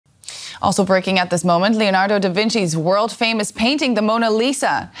Also breaking at this moment, Leonardo Da Vinci's world-famous painting, the Mona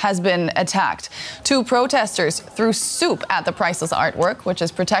Lisa, has been attacked. Two protesters threw soup at the priceless artwork, which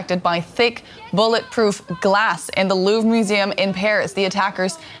is protected by thick, bulletproof glass in the Louvre Museum in Paris. The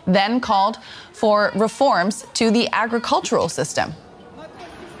attackers then called for reforms to the agricultural system.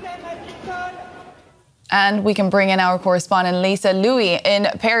 And we can bring in our correspondent Lisa Louis in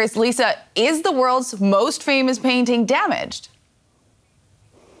Paris. Lisa, is the world's most famous painting damaged?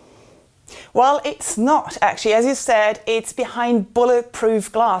 Well, it's not actually. As you said, it's behind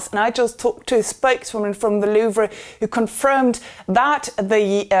bulletproof glass. And I just talked to a spokeswoman from the Louvre who confirmed that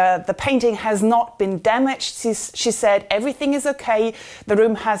the painting has not been damaged. She said everything is okay, the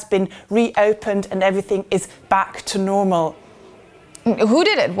room has been reopened and everything is back to normal. Who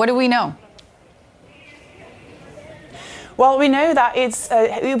did it? What do we know? Well, we know that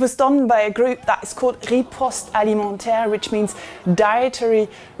it was done by a group that is called Riposte Alimentaire, which means dietary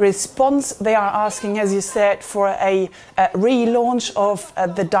response. They are asking, as you said, for a relaunch of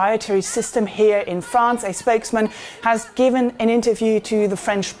the dietary system here in France. A spokesman has given an interview to the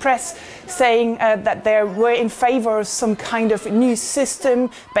French press saying that they were in favor of some kind of new system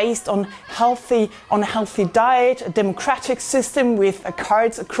based on a healthy diet, a democratic system with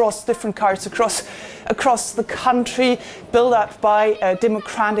different cards across the country, built up by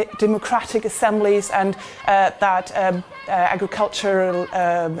democratic assemblies, and that agricultural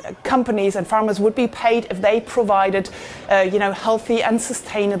companies and farmers would be paid if they provided, healthy and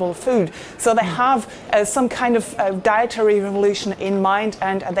sustainable food. So they have some kind of dietary revolution in mind,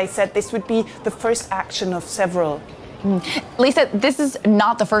 and they said this would be the first action of several. Lisa, this is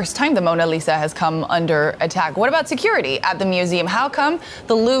not the first time the Mona Lisa has come under attack. What about security at the museum? How come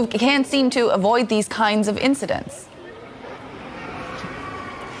the Louvre can't seem to avoid these kinds of incidents?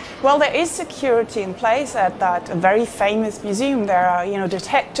 Well, there is security in place at that very famous museum. There are,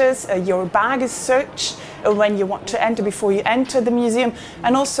 detectors. Your bag is searched when you want to enter, before you enter the museum.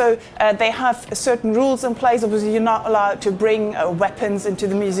 And also, they have certain rules in place. Obviously, you're not allowed to bring weapons into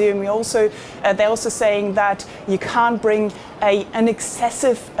the museum. They're also saying that you can't bring an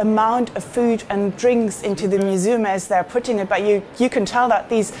excessive amount of food and drinks into the museum, as they're putting it. But you can tell that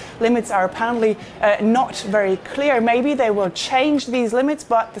these limits are apparently not very clear. Maybe they will change these limits,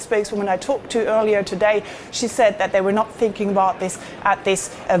 but the spokeswoman I talked to earlier today, she said that they were not thinking about this at this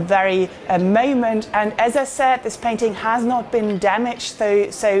very moment. And as I said, this painting has not been damaged,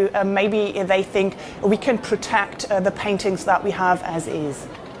 so maybe they think we can protect the paintings that we have as is.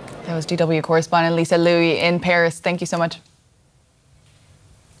 That was DW correspondent Lisa Louis in Paris. Thank you so much.